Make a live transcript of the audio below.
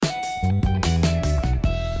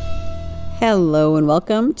Hello and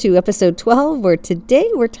welcome to episode 12, where today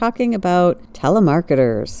we're talking about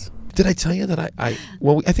telemarketers. Did I tell you that I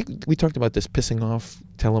think we talked about this pissing off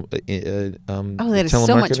that is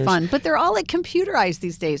so much fun. But they're all like computerized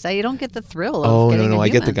these days. I don't get the thrill of getting a I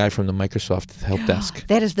human. get the guy from the Microsoft help desk.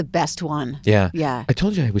 That is the best one. Yeah. I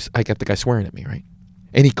told you I got the guy swearing at me, right?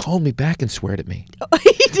 And he called me back and swore at me.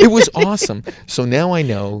 It was awesome. So now I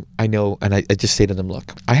know, and I just say to them,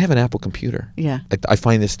 look, I have an Apple computer. Yeah. I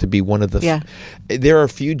find this to be one of the... There are a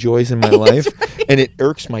few joys in my life, and it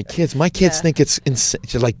irks my kids. My kids think it's insane.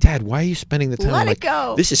 They're like, Dad, why are you spending the time? Let it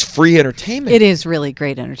go. This is free entertainment. It is really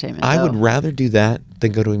great entertainment. I would rather do that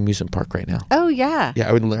than go to an amusement park right now. Oh, yeah. Yeah,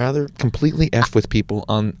 I would rather completely F with people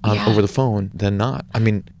on over the phone than not. I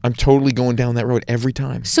mean, I'm totally going down that road every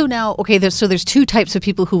time. So now, okay, there's two types of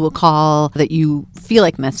people who will call that you feel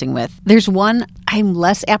like messing with. There's one I'm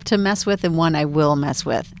less apt to mess with and one I will mess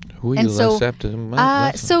with. Who are you less apt to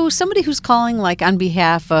mess with? So somebody who's calling like on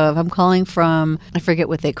behalf of, I'm calling from, I forget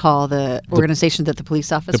what they call the organization that the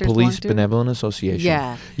police officers belong to. The Police to. Benevolent Association.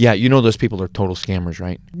 Yeah. Yeah, you know those people are total scammers,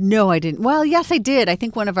 right? No, I didn't. Well, yes, I did. I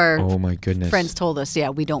think one of our friends told us,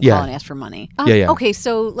 we don't call and ask for money. Okay,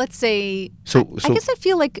 so let's say, I guess I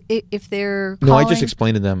feel like if they're calling. No, I just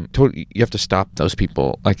explained to them, you have to stop those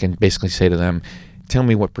people. I can basically say to them, tell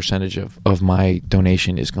me what percentage of my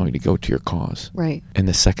donation is going to go to your cause. Right. And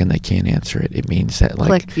the second they can't answer it, it means that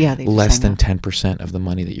less than 10% of the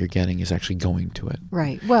money that you're getting is actually going to it.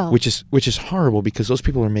 Right. Well, which is horrible because those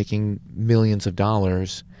people are making millions of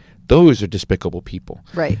dollars. Those are despicable people.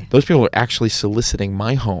 Right. Those people are actually soliciting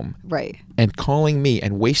my home. Right. And calling me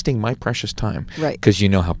and wasting my precious time. Right. Because you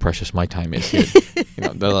know how precious my time is.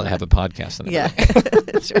 They'll have a podcast. And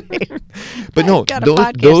That's right. But no,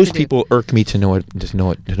 those people irk me to no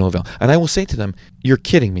avail. And I will say to them, you're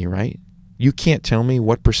kidding me, right? You can't tell me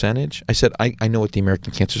what percentage. I said, I know what the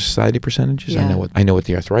American Cancer Society percentage is. Yeah. I know what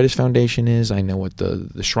the Arthritis Foundation is. I know what the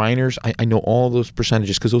Shriners. I know all those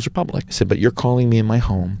percentages because those are public. I said, but you're calling me in my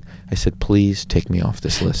home. I said, please take me off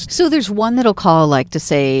this list. So there's one that'll call like to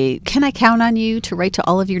say, can I count on you to write to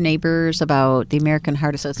all of your neighbors about the American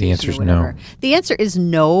Heart Association? The answer is no. no. The answer is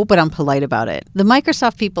no, but I'm polite about it. The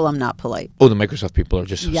Microsoft people, I'm not polite. Oh, the Microsoft people are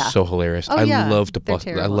just so hilarious. Oh, I love to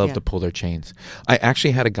to pull their chains. I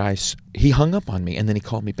actually had a guy. He hung up on me and then he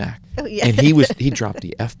called me back. Oh, yeah. And he dropped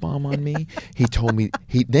the F-bomb on me. He told me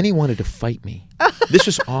then he wanted to fight me. This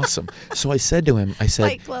was awesome. So I said to him,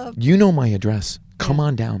 you know my address. Come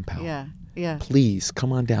on down, pal. Yeah. Yeah. Please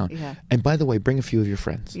come on down. Yeah. And by the way, bring a few of your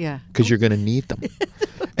friends. Yeah. Because you're going to need them.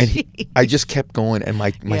 And I just kept going, and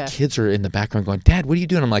my kids are in the background going, Dad, what are you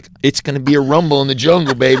doing? I'm like, it's going to be a rumble in the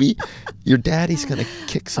jungle, baby. Your daddy's going to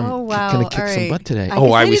kick some some butt today.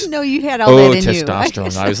 I didn't know you had all that in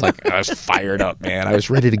testosterone. I was fired up, man. I was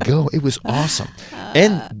ready to go. It was awesome.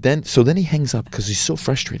 And then he hangs up because he's so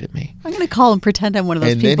frustrated at me. I'm going to call and pretend I'm one of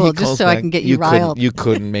those people just so I can get you riled. You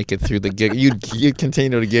couldn't make it through the giggle. You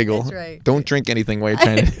continue to giggle. That's right. Don't drink anything while you're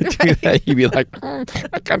trying to do that. You'd be like,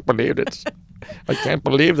 I can't believe it. I can't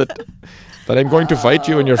believe that I'm going to fight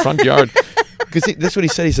you in your front yard. Because that's what he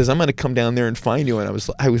said. He says, I'm going to come down there and find you. And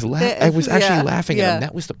I was actually laughing at him.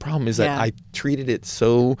 That was the problem, is that I treated it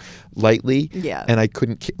so lightly. Yeah. And I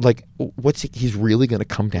couldn't, he's really going to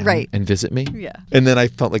come down and visit me? Yeah. And then I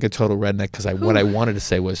felt like a total redneck because what I wanted to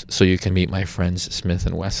say was, so you can meet my friends Smith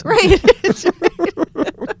and Wesson. Right.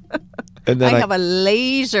 And then I have a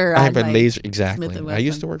laser. I have a laser, exactly. Smith & I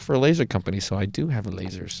used to work for a laser company, so I do have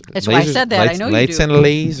lasers. That's why I said that. Lights, I know you do. Lights and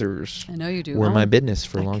lasers. I know you do. Were my business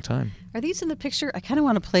for a long time. Are these in the picture? I kind of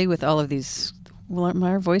want to play with all of these. Will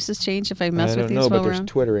our voices change if I mess with these? I don't know, but there's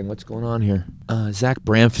twittering. What's going on here? Zach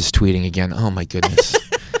Bramf is tweeting again. Oh my goodness.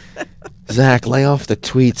 Zach, lay off the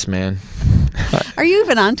tweets, man. Are you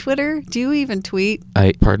even on Twitter? Do you even tweet?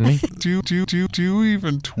 Pardon me? Do you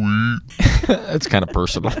even tweet? That's kind of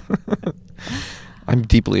personal. I'm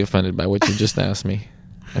deeply offended by what you just asked me.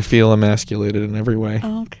 I feel emasculated in every way.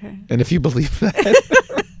 Oh, okay. And if you believe that,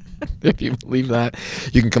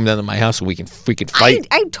 you can come down to my house and we can fight.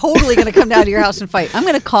 I'm totally going to come down to your house and fight. I'm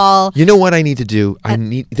going to call. You know what I need to do?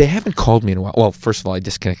 They haven't called me in a while. Well, first of all, I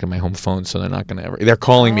disconnected my home phone, so they're not going to ever. They're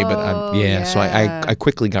calling me, but so I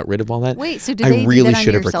quickly got rid of all that. Wait, so do they do that on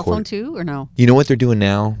your cell phone too, or no? You know what they're doing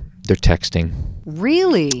now? They're texting.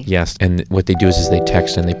 Really? Yes, and what they do is they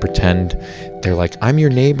text and they pretend they're like, I'm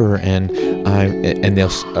your neighbor, and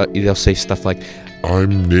they'll say stuff like,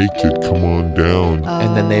 I'm naked, come on down.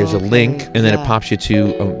 And then there's a link, and then it pops you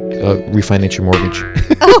to refinance your mortgage.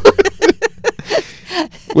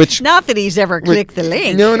 Which, not that he's ever clicked the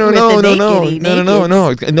link. No.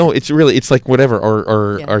 It's like whatever,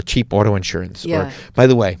 or cheap auto insurance. Yeah. Or, by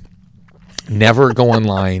the way, Never go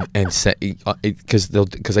online and say,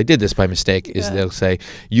 because I did this by mistake, is they'll say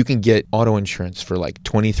you can get auto insurance for like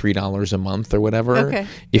 $23 a month or whatever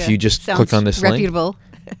if you just click on this reputable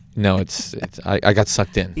link. No, I got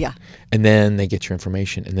sucked in. Yeah. And then they get your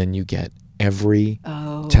information, and then you get every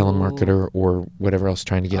telemarketer or whatever else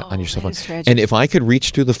trying to get on your cell phone. And if I could reach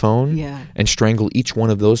through the phone and strangle each one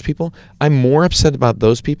of those people, I'm more upset about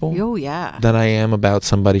those people than I am about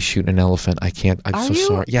somebody shooting an elephant. I can't. I'm so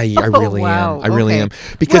sorry. Yeah, I really am. I really am.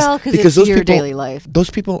 Because those people, daily life. Those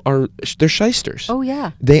people they're shysters. Oh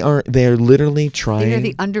yeah. They are literally trying. They're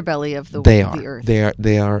the underbelly of the earth.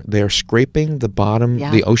 They are scraping the bottom,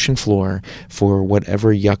 the ocean floor for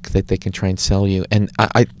whatever yuck that they can try and sell you. And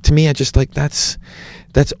to me, I just like that's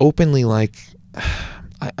openly like,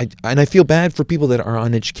 I feel bad for people that are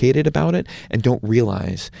uneducated about it and don't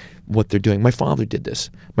realize what they're doing. My father did this.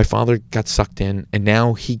 My father got sucked in, and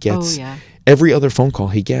now he gets every other phone call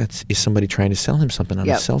he gets is somebody trying to sell him something on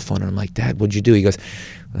his cell phone. And I'm like, Dad, what'd you do? He goes,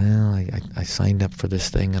 well, I signed up for this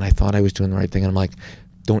thing, and I thought I was doing the right thing. And I'm like,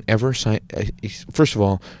 don't ever sign. First of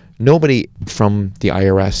all, nobody from the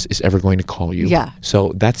IRS is ever going to call you. Yeah.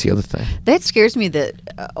 So that's the other thing. That scares me that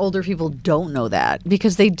older people don't know that,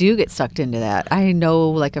 because they do get sucked into that. I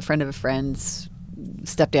know like a friend of a friend's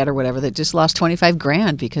stepdad or whatever that just lost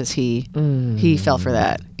 $25,000 because he fell for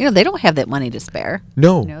that. They don't have that money to spare.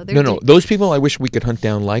 No. Those people I wish we could hunt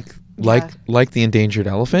down like the endangered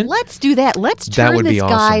elephant. Let's do that. Let's turn this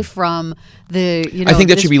guy from the I think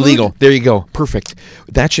that should be legal. There you go. Perfect.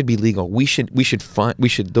 That should be legal. There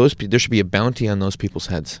should be a bounty on those people's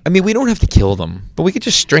heads. I mean, we don't have to kill them, but we could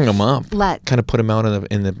just string them up. Kind of put them out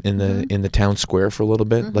in the town square for a little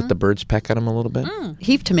bit. Let the birds peck at them a little bit.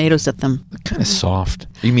 Heave tomatoes at them. Kind of soft.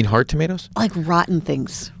 You mean hard tomatoes? Like rotten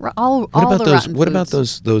things. What about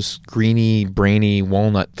those greeny, brainy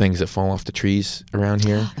walnut things that fall off the trees around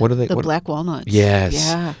here? What are they? The black walnuts. Yes.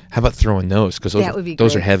 Yeah. How about throwing those? Because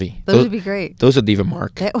those are heavy. Those would be great. Those would leave a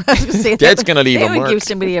mark. That's going to leave a mark. That would give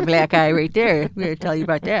somebody a black eye right there. We're going to tell you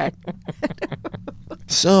about that.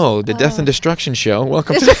 So, the Death and Destruction Show.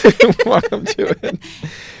 Welcome to it.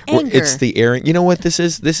 Anger. It's the airing. You know what this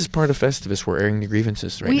is? This is part of Festivus. We're airing the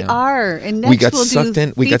grievances right now. We are. And next we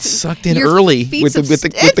got sucked in early with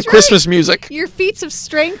the Christmas music. Your feats of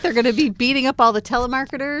strength are going to be beating up all the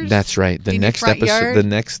telemarketers. That's right. The next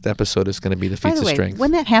episode is going to be the feats of strength.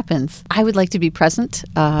 When that happens, I would like to be present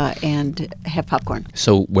and have popcorn.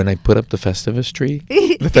 So when I put up the Festivus tree,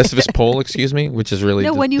 the Festivus pole, excuse me, which is really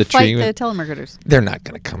when you fight the telemarketers, they're not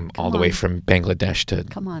going to come all the way from Bangladesh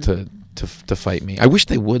to fight me. I wish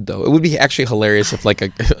they would, though. It would be actually hilarious if like a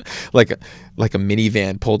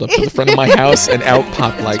minivan pulled up to the front of my house and out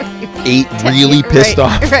popped like 8 really pissed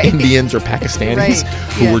off Indians or Pakistanis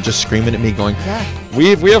who were just screaming at me going,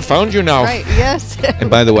 we have found you now. Right, yes. And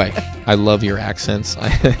by the way, I love your accents. I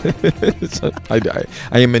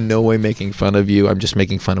am in no way making fun of you. I'm just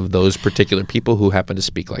making fun of those particular people who happen to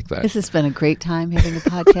speak like that. This has been a great time having the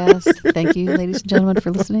podcast. Thank you, ladies and gentlemen,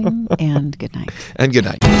 for listening, and good night. And good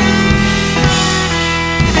night.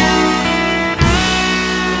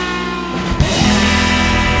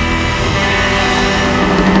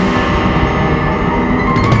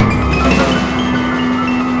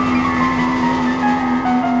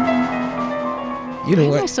 You know Why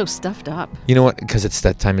what? am I so stuffed up? You know what? Because it's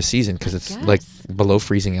that time of season. Because it's like below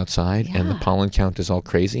freezing outside, and the pollen count is all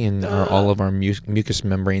crazy, and all of our mucous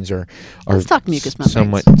membranes are Let's talk mucous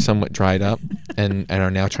membranes. somewhat dried up, and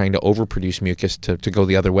are now trying to overproduce mucus to go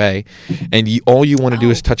the other way, and all you want to do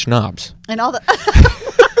is touch knobs. And all the.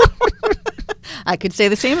 I could say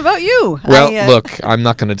the same about you. Well, look, I'm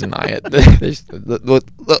not going to deny it.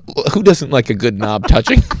 Who doesn't like a good knob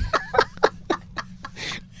touching?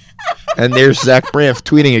 And there's Zach Braff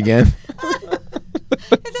tweeting again. Is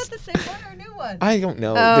that the same one or a new one? I don't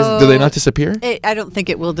know. Do they not disappear? I don't think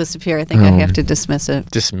it will disappear. I think I have to dismiss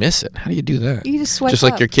it. Dismiss it? How do you do that? You just swipe just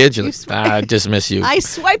up. like your kids. You're like, I dismiss you. I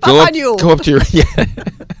swipe up on you. Go up to your... Yeah.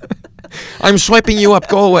 I'm swiping you up.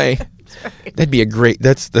 Go away. Right. That'd be a great.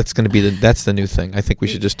 That's going to be that's the new thing. I think we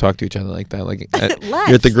should just talk to each other like that. Like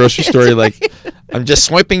you're at the grocery store. Like, I'm just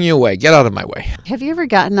swiping you away. Get out of my way. Have you ever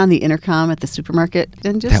gotten on the intercom at the supermarket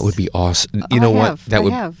and just? That would be awesome. You know what? I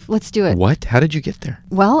have. Let's do it. What? How did you get there?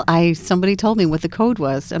 Well, somebody told me what the code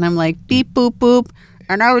was, and I'm like beep boop boop,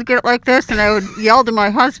 and I would get like this, and I would yell to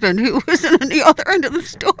my husband who was on the other end of the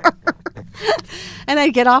store. And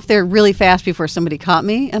I'd get off there really fast before somebody caught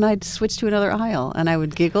me, and I'd switch to another aisle, and I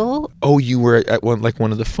would giggle. Oh, you were at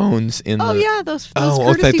one of the phones in Oh the... yeah, those I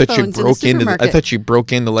courtesy thought you phones broke in the into. I supermarket. thought you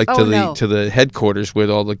broke into No. to the headquarters with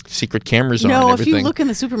all the secret cameras on and No, if everything. you look in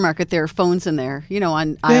the supermarket, there are phones in there,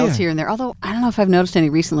 on aisles here and there. Although, I don't know if I've noticed any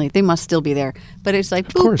recently. They must still be there. But it's like,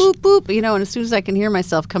 boop, course. boop, boop, and as soon as I can hear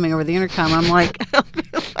myself coming over the intercom, I'm like,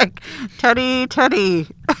 Teddy, Teddy.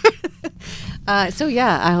 So,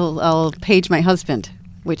 yeah, I'll page my husband,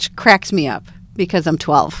 which cracks me up because I'm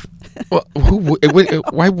 12. Well,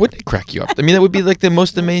 why wouldn't it crack you up? I mean, that would be like the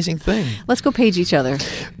most amazing thing. Let's go page each other.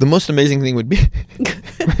 The most amazing thing would be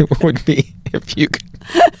if you could,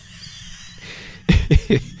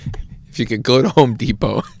 if you could go to Home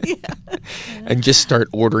Depot and just start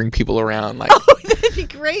ordering people around. Like, Oh, that'd be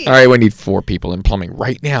great. all right, we need 4 people in plumbing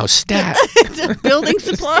right now. Stat. Building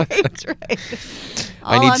supplies, right?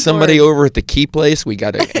 I All need on somebody board. over at the key place. We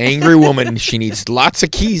got an angry woman. She needs lots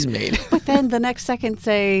of keys made. But then the next second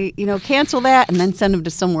say, cancel that and then send them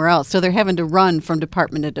to somewhere else. So they're having to run from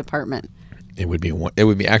department to department. It would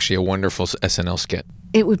be actually a wonderful SNL skit.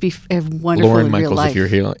 It would be wonderful Lauren in real Michaels, life. if you're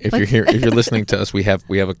here, if you're listening to us, we have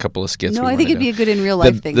a couple of skits. No, we I think wanna it'd be do. a good in real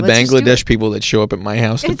life thing. The Let's just do Bangladesh it. people that show up at my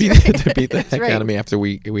house to That's beat right. to beat the That's heck right. out of me after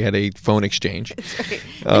we had a phone exchange. Right.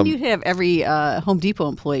 And you'd have every Home Depot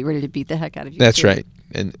employee ready to beat the heck out of you. That's too. right.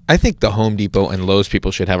 And I think the Home Depot and Lowe's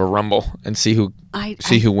people should have a rumble and see who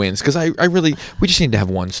who wins. Because we just need to have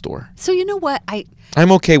one store. So you know what?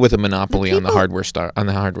 I'm okay with a monopoly on the people- hardware I'm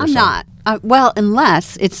side. not. Well,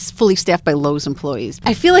 unless it's fully staffed by Lowe's employees.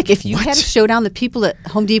 I feel like if you had What? a showdown, the people at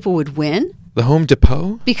Home Depot would win. The Home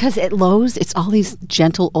Depot? Because at Lowe's, it's all these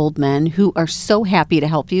gentle old men who are so happy to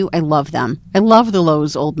help you. I love them. I love the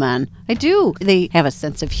Lowe's old men. I do. They have a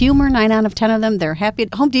sense of humor. 9 out of 10 of them. They're happy.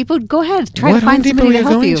 At Home Depot, go ahead. Try What to find Home Depot somebody are to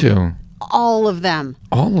help you you. going to? All of them.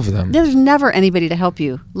 All of them. There's never anybody to help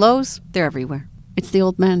you. Lowe's, they're everywhere. It's the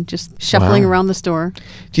old men just shuffling Wow. around the store.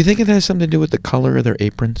 Do you think it has something to do with the color of their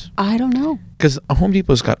aprons? I don't know. Because Home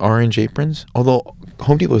Depot's got orange aprons, although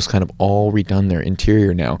Home Depot's kind of all redone their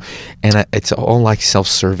interior now, and it's all like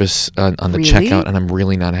self-service on the Really? checkout, and I'm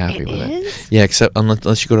really not happy It with is? it. Yeah, except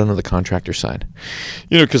unless you go down to the contractor side.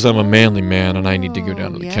 Because I'm a manly man and I need to go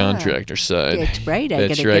down to the yeah. contractor side. That's right. I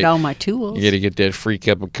That's got to right. get all my tools. You got to get that free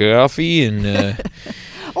cup of coffee and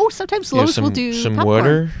Oh, sometimes Lowe's will do some popcorn.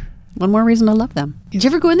 water. One more reason I love them. Did you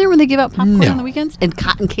ever go in there when they give out popcorn No. on the weekends? And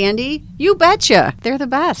cotton candy? You betcha. They're the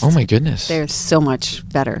best. Oh my goodness! They're so much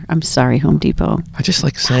better. I'm sorry, Home Depot. I just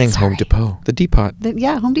like saying Home sorry. Depot, the Depot.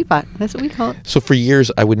 Yeah, Home Depot. That's what we call it. So for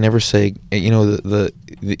years, I would never say, the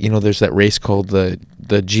there's that race called the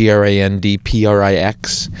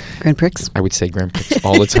GRANDPRIX. Grand Prix. I would say Grand Prix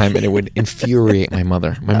all the time, and it would infuriate my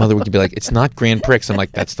mother. My mother would be like, "It's not Grand Prix." I'm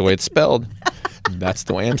like, "That's the way it's spelled. That's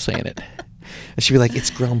the way I'm saying it." And she'd be like, "It's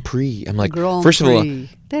Grand Prix." I'm like, Grand first of all, Prix.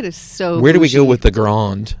 That is so where do we go bougie. with the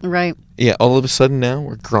Grand? Right. Yeah, all of a sudden now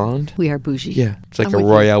we're Grand. We are bougie. Yeah, it's like I'm a with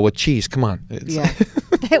you. Royale with cheese. Come on. It's Yeah.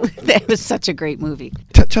 that was such a great movie.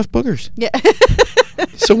 Tough boogers. Yeah.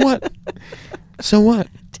 So what? So what?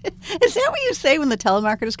 Is that what you say when the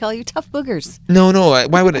telemarketers call you tough boogers? No.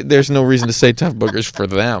 Why would there's no reason to say tough boogers for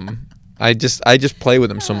them? I just play with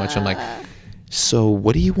them so much. I'm like, so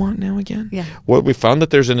what do you want now again? Yeah. Well, we found that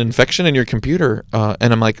there's an infection in your computer,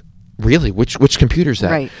 and I'm like, really? Which computer's that?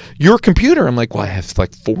 Right. Your computer. I'm like, well, I have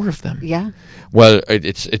like 4 of them. Yeah. Well,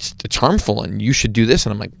 it's harmful, and you should do this.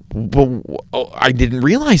 And I'm like, well, I didn't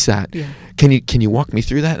realize that. Yeah. Can you walk me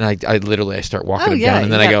through that? And I literally start walking Oh, them yeah, down,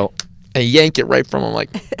 and then yeah. I go. I yank it right from them. I'm like,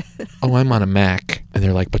 oh, I'm on a Mac. And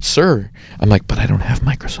they're like, but sir. I'm like, but I don't have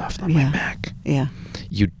Microsoft on my Yeah. Mac. Yeah.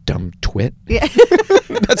 You dumb twit. Yeah.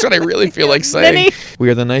 That's what I really feel like saying. Vinny. We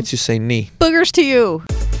are the knights who say knee. Boogers to you.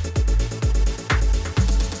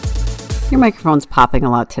 Your microphone's popping a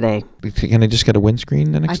lot today. Can I just get a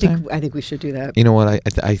windscreen the next time? I think we should do that. You know what?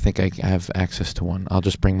 I think I have access to one. I'll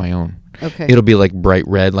just bring my own. Okay. It'll be like bright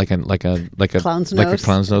red, like a Clown's like nose? a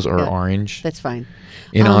clown's nose, or Yeah. orange, That's fine.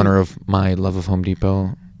 in honor of my love of Home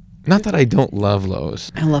Depot. Not that I don't love Lowe's.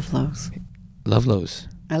 I love Lowe's. Love Lowe's.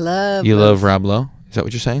 I love You Lowe's. love Rob Lowe? Is that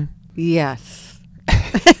what you're saying? Yes.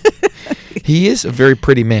 He is a very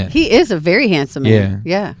pretty man. He is a very handsome man.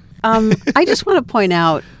 Yeah. Yeah. I just want to point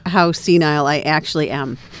out how senile I actually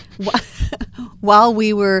am. While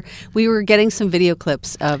we were getting some video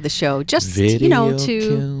clips of the show, just Video to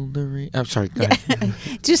killed the I'm sorry. Go ahead.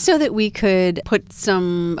 just so that we could put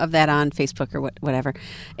some of that on Facebook or whatever.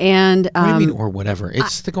 And What do you mean, or whatever?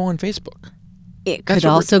 It's to go on Facebook. it That's could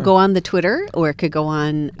what we're also doing. go on the Twitter, or it could go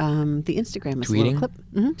on the Instagram as a Tweeting? little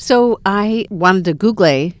clip. So I wanted to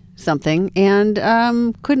Google something and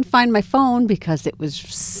couldn't find my phone because it was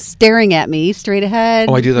staring at me straight ahead.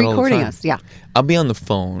 Oh, I do that all the recording time. us. Yeah. I'll be on the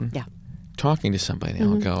phone Yeah. talking to somebody and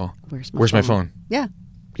I'll go, Where's my phone? Yeah.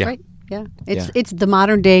 Yeah. Right. Yeah. It's Yeah. it's the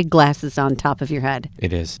modern day glasses on top of your head.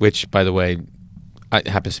 It is. Which, by the way, it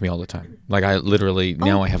happens to me all the time. Like I literally,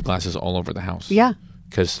 now I have glasses all over the house. Yeah.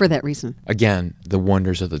 Because, For that reason. again, the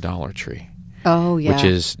wonders of the Dollar Tree. Oh yeah. Which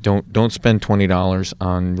is don't spend $20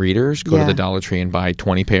 on readers. Go to Yeah. the Dollar Tree and buy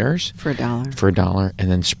 20 pairs for $1. for $1,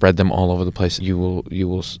 and then spread them all over the place.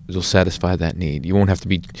 You'll satisfy that need. You won't have to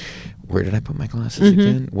be. Where did I put my glasses Mm-hmm.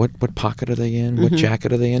 again? What pocket are they in? What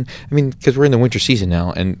jacket are they in? I mean, because we're in the winter season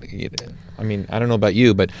now, and I mean, I don't know about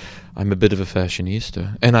you, but I'm a bit of a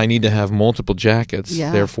fashionista, and I need to have multiple jackets.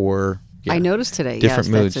 Yeah. Therefore. Yeah, I noticed today. different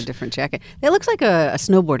yes, moods. that's a different jacket. It looks like a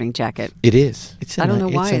snowboarding jacket. It is. It's I don't know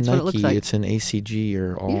why, It's a it's Nike. what it looks like. It's an ACG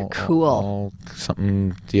or all. You're cool. All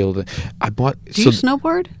something deal that I bought. Do you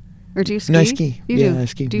snowboard? Or do you ski? No, I ski. You Yeah, do. I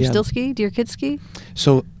ski, Do you yeah. still ski? Do your kids ski?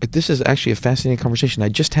 So this is actually a fascinating conversation. I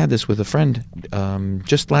just had this with a friend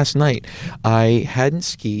just last night. I hadn't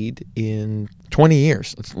skied in 20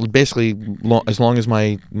 years. It's basically as long as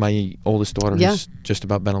my oldest daughter Yeah. has just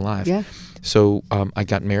about been alive. Yeah. So I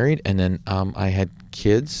got married, and then I had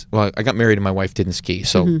kids. Well, I got married, and my wife didn't ski.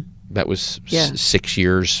 So that was Yeah. 6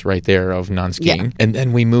 years right there of non-skiing. Yeah. And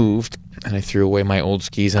then we moved, and I threw away my old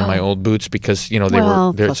skis and my old boots because they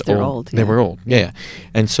Well, were plus they're old, They yeah. were old. Yeah.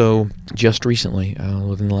 And so just recently,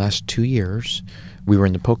 within the last 2 years, we were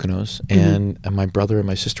in the Poconos, and my brother and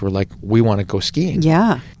my sister were like, "We want to go skiing."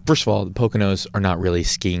 Yeah. First of all, the Poconos are not really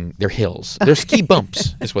skiing; they're hills. They're ski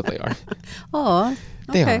bumps, is what they are. Oh,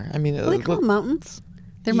 They okay. are. I mean, What do they call them, mountains?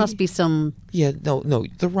 There must be some. Yeah, no.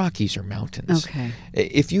 The Rockies are mountains. Okay.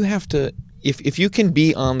 If you have to, if you can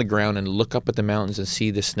be on the ground and look up at the mountains and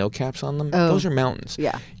see the snow caps on them, those are mountains.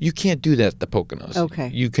 Yeah. You can't do that at the Poconos.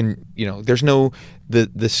 Okay. You can, there's no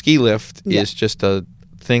the ski lift Yeah. is just a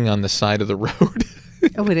thing on the side of the road.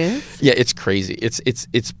 Oh, it is? Yeah, it's crazy.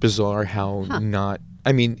 It's bizarre how not.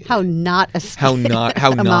 I mean, How not a ski, how not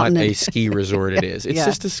a mountain a it- ski resort it is. It's Yeah.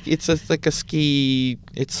 just like a ski.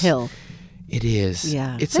 It's hill. It is.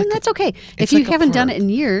 Yeah. It's Then like that's okay. If it's you like a haven't done park. it in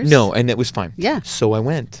years. No, and it was fine. Yeah. So I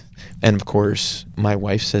went, and of course, my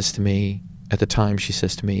wife says to me at the time. She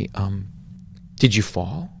says to me, "Did you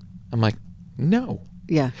fall?" I'm like, "No."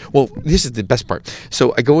 Yeah. Well, this is the best part.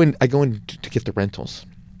 So I go in to get the rentals.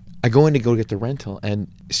 I go in to go get the rental, and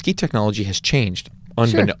ski technology has changed.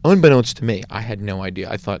 Unbeknownst to me, I had no idea.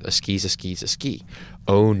 I thought a ski's a ski's a ski.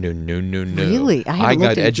 Oh, no. Really? I haven't got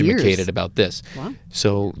looked in educated years. about this. Wow.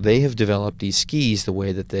 So they have developed these skis the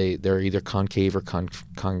way that they're either concave or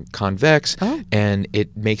convex, Oh. and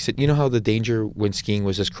it makes it. You know how the danger when skiing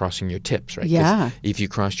was just crossing your tips, right? 'Cause Yeah. if you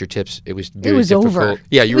crossed your tips, it was very was difficult. over.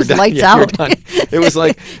 Yeah, It you were was done. lights Yeah, you were out. done. It was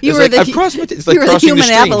like You it's were like the I've hu- crossed my. It's you like were the crossing human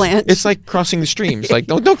streams. avalanche. It's like crossing the streams. Like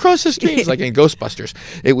don't cross the streams. Like in Ghostbusters,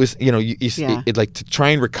 it was Yeah. it like to try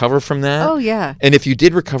and recover from that. Oh, yeah. And if you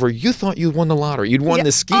did recover, you thought you won the lottery. You'd won Yeah.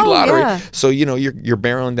 the ski Oh, lottery. yeah. So you're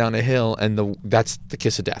barreling down a hill, and that's the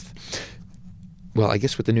kiss of death. Well, I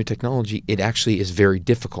guess with the new technology, it actually is very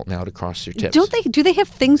difficult now to cross your tips. Do they have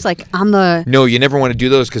things like on the No, you never want to do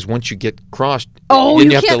those because once you get crossed, Oh, then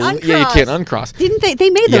you have can't to, uncross. Yeah, you can't uncross. Didn't they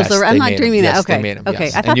made those? Yes, I'm they not made 'em. dreaming Yes, that. Okay. they made 'em, Okay.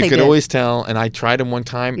 yes. I thought and you they could did. always tell. And I tried them one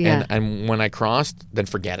time, Yeah. and when I crossed, then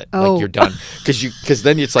forget it. Oh. Like you're done because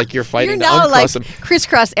then it's like you're fighting You're to now uncross like them.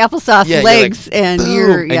 crisscross applesauce Yeah, you're legs, like, and boom,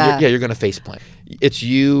 you're and you're going to face plant. It's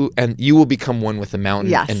you, and you will become one with the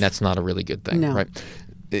mountain, Yes. and that's not a really good thing, No. right?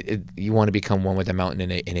 You want to become one with the mountain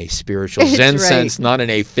in a spiritual It's Zen right. sense, not in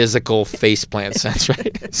a physical faceplant sense,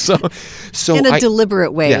 right? So in a I,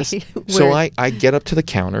 deliberate way. Yes. So where- I get up to the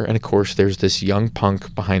counter, and of course there's this young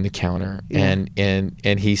punk behind the counter, Yeah.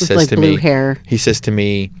 and he With, says like, to blue me, hair. he says to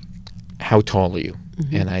me, "How tall are you?"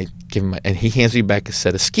 Mm-hmm. And I give him, and he hands me back a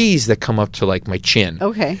set of skis that come up to like my chin.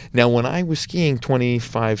 Okay. Now, when I was skiing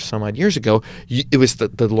 25 some odd years ago, it was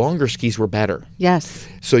the longer skis were better. Yes.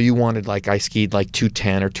 So you wanted I skied like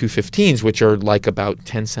 210 or 215s, which are like about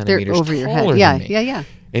 10 They're centimeters over your taller head. Yeah. than me. Yeah.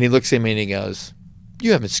 And he looks at me and he goes,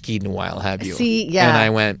 "You haven't skied in a while, have you?" See, yeah. And I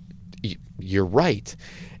went, "You're right."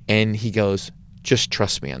 And he goes, "Just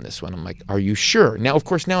trust me on this one." I'm like, "Are you sure?" Now, of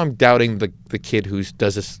course, now I'm doubting the kid who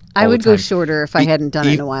does this all I would the go time. shorter if I hadn't done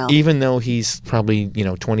it in a while. Even though he's probably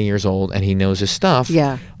 20 years old and he knows his stuff.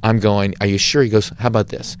 Yeah. I'm going, "Are you sure?" He goes, "How about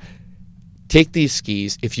this? Take these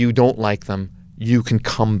skis. If you don't like them, you can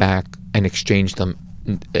come back and exchange them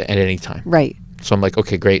at any time." Right. So I'm like,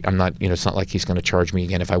 "Okay, great. I'm not, it's not like he's going to charge me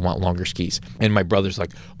again if I want longer skis." And my brother's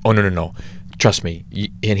like, "Oh, no. Trust me.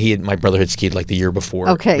 And my brother had skied like the year before.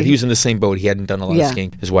 Okay. But he was in the same boat. He hadn't done a lot of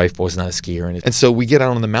skiing. His wife was not a skier. And so we get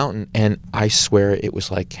out on the mountain, and I swear it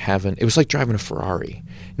was like driving a Ferrari.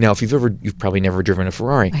 Now, if you've probably never driven a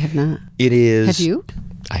Ferrari. I have not. It is. Have you?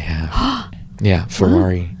 I have. Yeah,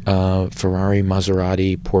 Ferrari. Ferrari,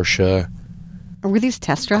 Maserati, Porsche. Were these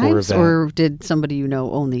test drives, Corvette. or did somebody you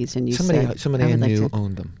know own these and you said, Somebody I knew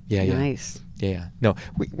owned them. Yeah. Nice. Yeah. No,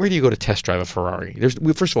 where do you go to test drive a Ferrari?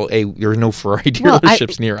 First of all, there are no Ferrari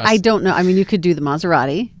dealerships near us. I don't know. I mean, you could do the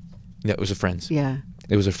Maserati. No, it was a friend's. Yeah.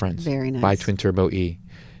 It was a friend's. Very nice. Bi-twin turbo E.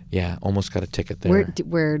 Yeah, almost got a ticket there.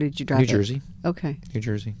 Where did you drive New it? Jersey. Okay. New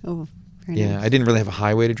Jersey. Oh, very Yeah, nice. I didn't really have a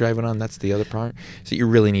highway to drive it on. That's the other part. So you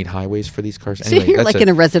really need highways for these cars. So Anyway, you're that's like in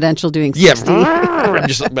a residential doing 60. I'm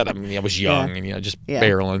just, but I mean, I was young Yeah. and just Yeah.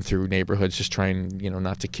 barreling through neighborhoods, just trying,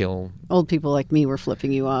 not to kill. Old people like me were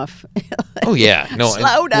flipping you off. Oh yeah, no. Slow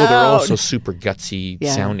Well, they're down. also super gutsy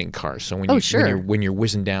Yeah. sounding cars. So Sure. when you're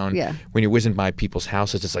whizzing down, Yeah. when you're whizzing by people's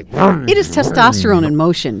houses, it's like It is testosterone in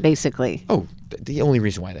motion, basically. Oh, the only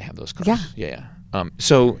reason why they have those cars. Yeah. Yeah.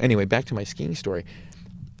 So anyway, back to my skiing story.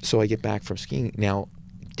 So I get back from skiing. Now,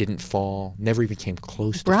 didn't fall. Never even came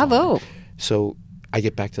close to Bravo. falling. So I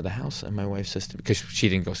get back to the house, and my wife says to me, because she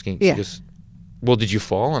didn't go skiing. Yeah. She goes, "Well, did you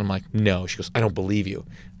fall?" And I'm like, "No." She goes, "I don't believe you."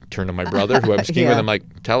 I turn to my brother, who I'm skiing with. Yeah. I'm like,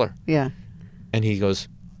 "Tell her." Yeah. And he goes,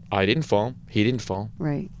 "I didn't fall. He didn't fall.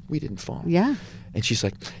 Right. We didn't fall." Yeah. And she's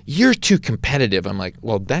like, "You're too competitive." I'm like,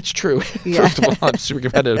 "Well, that's true." Yeah. First of all, I'm super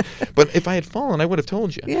competitive. But if I had fallen, I would have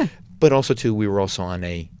told you. Yeah. But also, too, we were also on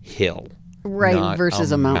a hill. Right. not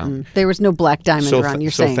Versus a mountain. There was no black diamond So, around. You're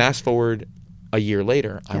so saying. fast forward a year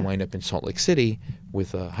later, I Yeah. wind up in Salt Lake City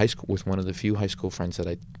with one of the few high school friends that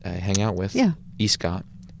I hang out with. Yeah. E. Scott,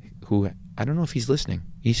 who I don't know if he's listening.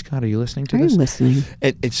 E. Scott, are you listening to Are this? you listening?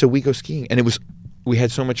 And so we go skiing, and we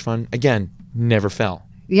had so much fun. Again, never fell.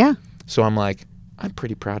 Yeah. So I'm like, I'm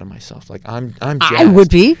pretty proud of myself. Like I'm I jazzed. would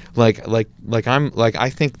be. I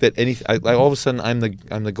think that all of a sudden I'm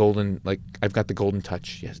the golden, like I've got the golden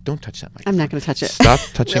touch. Yes, don't touch that microphone. I'm not going to touch it. Stop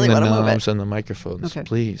touching Really the wanna move it. knobs and the microphones, Okay.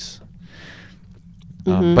 please.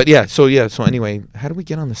 Mm-hmm. But so anyway, how do we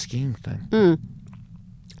get on the skiing thing?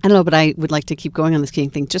 I don't know, but I would like to keep going on the skiing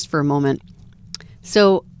thing just for a moment.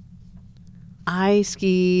 So I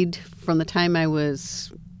skied from the time I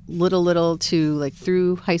was little to like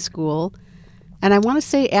through high school. And I want to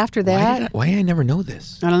say after that, Why did I never know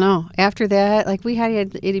this? I don't know. After that, like we had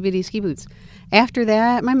itty bitty ski boots. After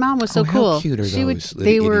that, my mom was so Oh, how cool. cute are those, the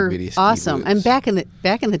they were itty-bitty ski awesome. boots? And back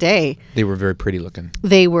in the day, They were very pretty looking.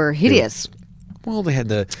 they were hideous. Well, they had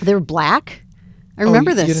the. They were black. I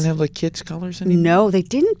remember this. You didn't have like kids' colors anymore. No, they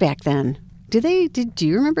didn't back then. Did they? Do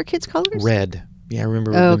you remember kids' colors? Red. Yeah, I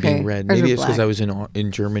remember Oh, them being okay. red. Ours Maybe were it's because black. I was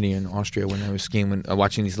in Germany and Austria when I was skiing,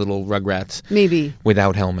 watching these little rugrats Maybe.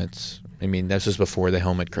 without helmets. I mean, this was before the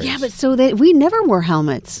helmet craze. Yeah, but so that we never wore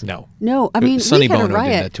helmets. No. No, I mean, Sonny we had Bono a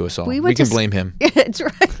riot. did that to us all. We, We went can to blame him. Yeah, that's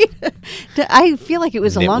right. I feel like it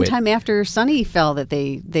was a long Nitwit. time after Sonny fell that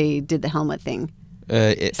they did the helmet thing.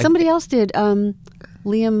 Somebody. Somebody else did.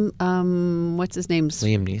 Liam, what's his name?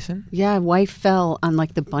 Liam Neeson? Yeah, wife fell on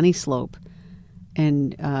like the bunny slope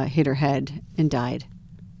and hit her head and died.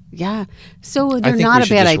 Yeah, so I they're think not we a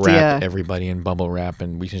should bad just wrap idea. everybody in bubble wrap,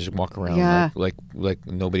 and we can just walk around Yeah. like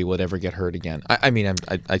nobody would ever get hurt again. I mean,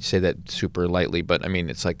 I say that super lightly, but I mean,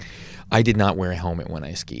 it's like I did not wear a helmet when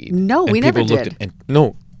I skied. No, And we never people looked did. At, and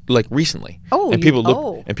no, like recently. Oh, and you- people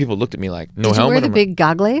oh. looked at me like, no Did you helmet. wear the I'm big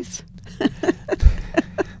goggles?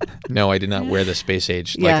 No, I did not wear the space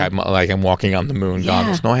age Yeah. like I'm walking on the moon Yeah.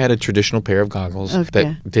 goggles. No, I had a traditional pair of goggles Okay.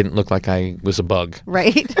 that didn't look like I was a bug.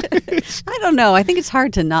 Right? I don't know. I think it's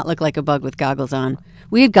hard to not look like a bug with goggles on.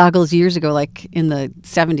 We had goggles years ago, like in the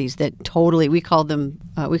 70s, that totally, we called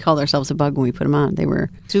ourselves a bug when we put them on. They were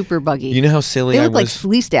super buggy. You know how silly they I looked like was?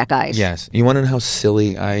 flea stack eyes. Yes. You want to know how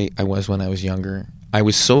silly I was when I was younger? I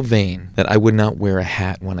was so vain that I would not wear a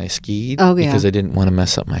hat when I skied Oh, yeah. because I didn't want to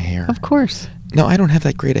mess up my hair. Of course. No, I don't have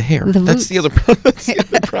that great a hair. The That's the roots.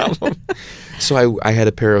 other problem. So I had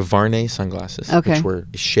a pair of Varney sunglasses, Okay. which were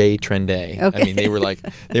Shea Trendy. Okay. I mean, they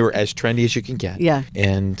were as trendy as you can get. Yeah.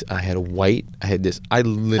 And I had a white. I had this. I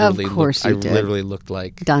literally. Of course looked, you I did. literally looked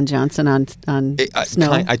like. Don Johnson on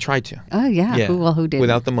Snow. I tried to. Oh, yeah. Well, who did?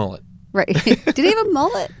 Without the mullet. Right. Did he have a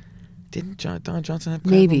mullet? Didn't Don Johnson have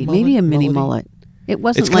kind of Maybe. a mullet? Maybe a mini Mullety? mullet. It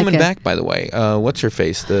wasn't It's like coming a, back, by the way. What's her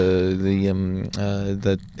face? The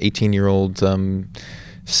 18-year-old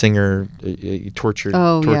singer,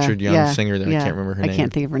 tortured young singer. That I can't remember her name. I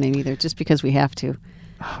can't think of her name either, just because we have to.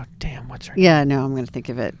 Oh damn! What's her name? Yeah, no, I'm going to think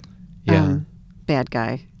of it. Yeah. Bad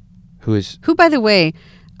guy. Who is? Who, by the way,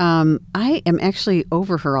 I am actually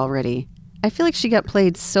over her already. I feel like she got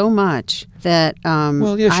played so much that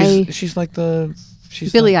Well, yeah, she's like the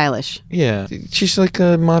she's Billie like, Eilish. Yeah, she's like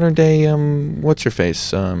a modern day what's her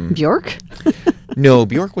face? Bjork? No,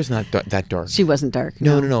 Bjork was not that dark. She wasn't dark.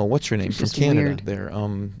 No. What's her name from just Canada? weird. There.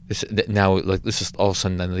 Now, like this is all of a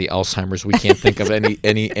sudden the Alzheimer's. We can't think of any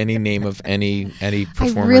name of any I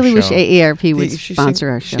performer. really wish show. AARP would She sponsor sing-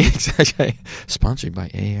 our show. Exactly. Sponsored by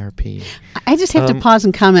AARP. I just have to pause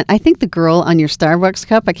and comment. I think the girl on your Starbucks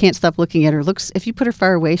cup, I can't stop looking at her. Looks, if you put her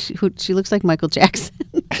far away, she looks like Michael Jackson.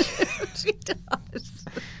 She does.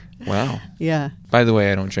 Wow. Yeah. By the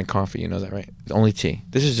way, I don't drink coffee. You know that, right? Only tea.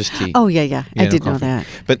 This is just tea. Oh, yeah. I no did know coffee. that.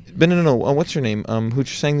 But no. What's her name? Who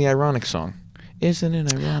sang the ironic song? Isn't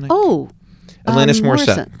it ironic? Oh. Alanis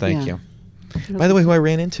Morissette. Thank yeah. you. By the way, who I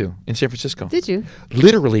ran into in San Francisco. Did you?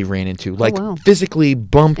 Literally ran into, like wow. physically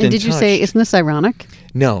bumped And and did you touched. say, isn't this ironic?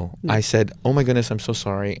 No, I said, "Oh my goodness, I'm so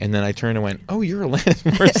sorry." And then I turned and went, "Oh, you're Alanis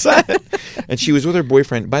Morissette." And she was with her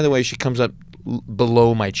boyfriend. By the way, she comes up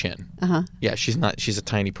below my chin. Uh-huh. Yeah, she's not. She's a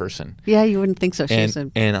tiny person. Yeah, you wouldn't think so. She's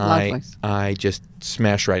a And loud voice. I just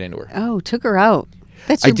smashed right into her. Oh, took her out.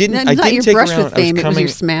 That's I your, didn't. Not I didn't your take brush her out. with I was fame. It was coming. your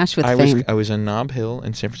smash with I fame. was in Nob Hill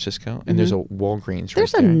in San Francisco, and there's a Walgreens.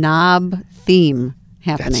 There's right a there. knob theme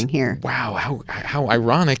happening That's- here. Wow, how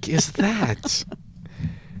ironic is that?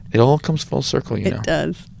 It all comes full circle, you know. It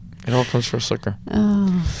does. It all comes full circle.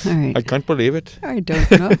 Oh, all right. I can't believe it. I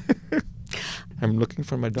don't know. I'm looking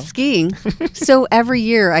for my dog. Skiing. So every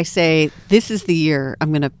year I say, this is the year I'm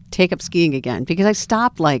going to take up skiing again because I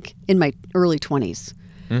stopped like in my early 20s.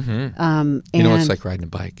 Mm-hmm. You know, it's like riding a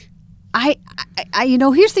bike. I,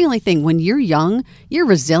 here's the only thing. When you're young, you're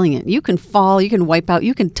resilient. You can fall, you can wipe out,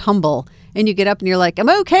 you can tumble, and you get up and you're like, I'm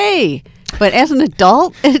okay. But as an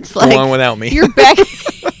adult, it's like, on without me. Your back,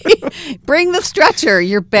 bring the stretcher.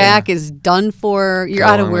 Your back is done for. You're Go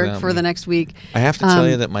out of on work without for me. the next week. I have to tell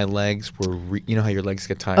you that my legs were, you know how your legs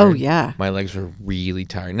get tired? Oh, yeah. My legs were really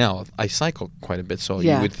tired. Now, I cycle quite a bit, so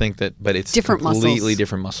Yeah. you would think that, but it's Different completely muscles.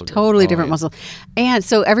 different muscle group. Totally Oh, different yeah. muscle. And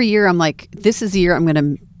so every year I'm like, this is the year I'm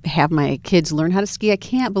going to have my kids learn how to ski. I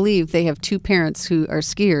can't believe they have two parents who are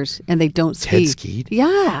skiers and they don't ski. Ted skied?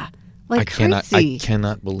 Yeah. Like I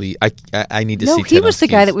cannot believe. I need to No, see he Ted was on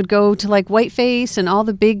the guy skis. that would go to like Whiteface and all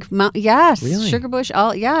the big yes, Really? Sugarbush,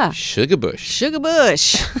 all yeah. Sugarbush.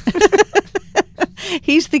 Sugarbush.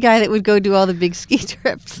 He's the guy that would go do all the big ski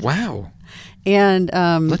trips. Wow. And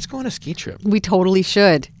Let's go on a ski trip. we totally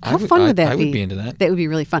should. How fun would that be? I would be into that. That would be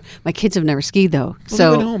really fun. My kids have never skied though, Well,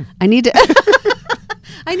 so live at home. I need to.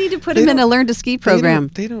 I need to put them in a learn to ski program.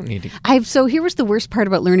 They don't need to. So here was the worst part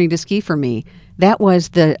about learning to ski for me. That was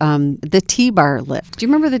the T-bar lift. Do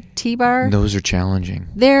you remember the T-bar? Those are challenging.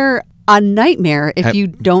 They're a nightmare if you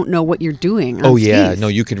don't know what you're doing. On Oh yeah, skis. no,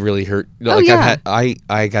 you could really hurt. Oh, Like yeah.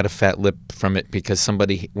 I got a fat lip from it because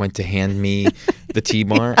somebody went to hand me the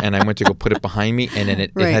T-bar and I went to go put it behind me and then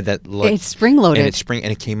it Right. had that. It's spring-loaded.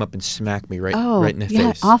 and it came up and smacked me right in the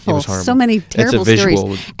yeah, face. awful. It was horrible. So many It's a terrible visual,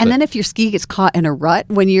 stories. but- And then if your ski gets caught in a rut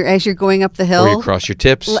as you're going up the hill, or you cross your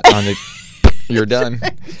tips on the. You're done.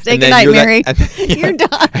 Say And then goodnight, you're that- Mary. and then- You're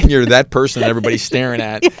done. And you're that person that everybody's staring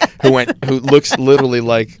at, who looks literally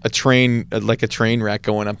like a train wreck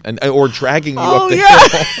going up or dragging you up the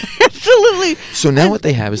hill. Absolutely. So now what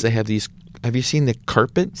they have is they have these. Have you seen the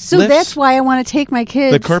carpet? So lifts? that's why I want to take my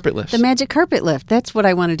kids. The carpet lifts. The magic carpet lift. That's what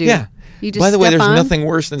I want to do. Yeah. You just By the way, step there's on. nothing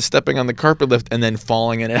worse than stepping on the carpet lift and then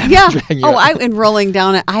falling in it. Yeah. Dragging you Oh, up. and rolling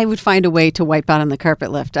down it. I would find a way to wipe out on the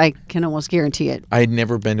carpet lift. I can almost guarantee it. I had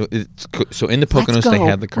never been to. So in the Let's Poconos, go. they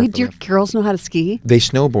had the carpet Wait, your lift. girls know how to ski? They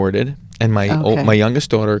snowboarded, and Okay. my youngest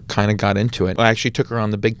daughter kind of got into it. I actually took her on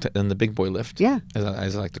the big boy lift. Yeah.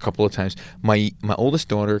 as like a couple of times. My oldest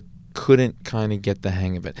daughter couldn't kind of get the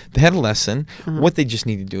hang of it. They had a lesson. Uh-huh. What they just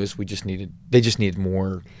needed to do is they just needed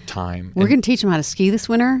more time. We're And going to teach them how to ski this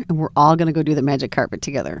winter, and we're all going to go do the magic carpet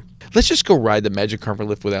together. let's just go ride the magic carpet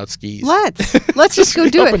lift without skis. Let's just go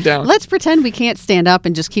do up it. and down. Let's pretend we can't stand up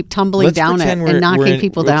and just keep tumbling Let's down it pretend and knocking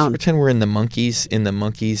people let's down. Pretend we're in the monkeys.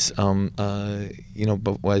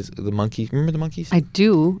 But was the monkey? Remember the monkeys? I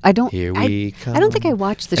do. I don't. Here I, we come. I don't think I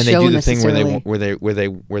watched the and show they do the thing necessarily.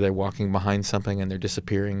 where they're walking behind something and they're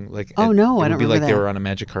disappearing. Like Oh, no, I it don't would be like remember they that. were on a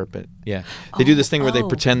magic carpet. Yeah, they do this thing where they oh.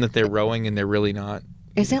 pretend that they're rowing and they're really not.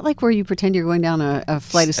 Is that like where you pretend you're going down a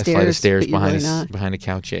flight of A stairs? flight of stairs but you're behind really not? behind a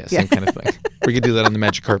couch. Yeah, same kind of thing. We could do that on the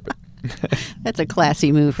magic carpet. That's a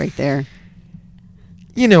classy move right there.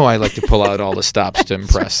 You know, I like to pull out all the stops to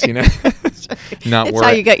impress. You know, not That's wear how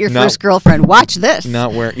you got your not- first girlfriend. Watch this.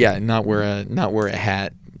 Not wear a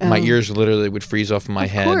hat. My Oh. ears literally would freeze off my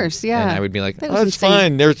head. course, yeah. And I would be like, That "Oh, was it's insane.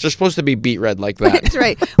 fine. They're supposed to be beat red like that." That's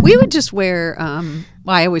right. We would just wear.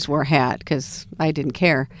 Well, I always wore a hat because I didn't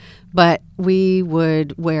care. but we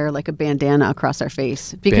would wear like a bandana across our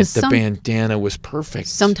face because the bandana was perfect.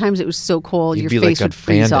 sometimes it was so cold You'd your be face like a would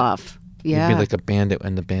freeze bandit. off. Yeah. You'd be like a bandit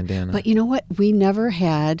in the bandana. But you know what? We never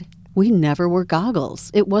wore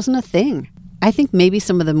goggles. It wasn't a thing. I think maybe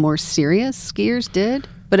some of the more serious skiers did,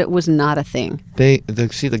 but it was not a thing.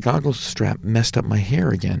 The goggle strap messed up my hair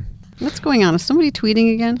again. What's going on? Is somebody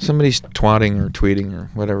tweeting again? Somebody's twatting or tweeting or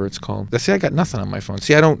whatever it's called. See, I got nothing on my phone.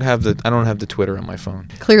 See, I don't have the Twitter on my phone.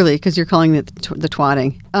 Clearly, because you're calling it the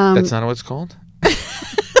twatting. That's not what it's called?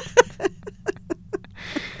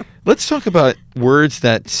 Let's talk about words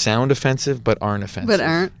that sound offensive but aren't offensive. But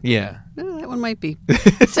aren't? Yeah. Well, that one might be.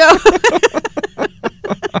 So,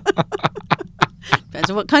 depends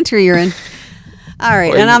on what country you're in. All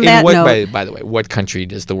right, and on that note, by the way, what country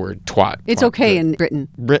does the word twat? It's okay in Britain.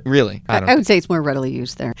 Really? I would say it's more readily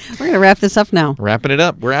used there. We're going to wrap this up now. Wrapping it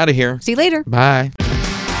up. We're out of here. See you later. Bye.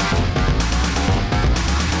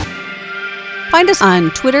 Find us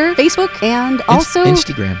on Twitter, Facebook, and also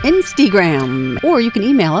Instagram. Or you can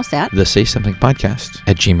email us at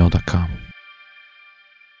thesaySomethingPodcast@gmail.com.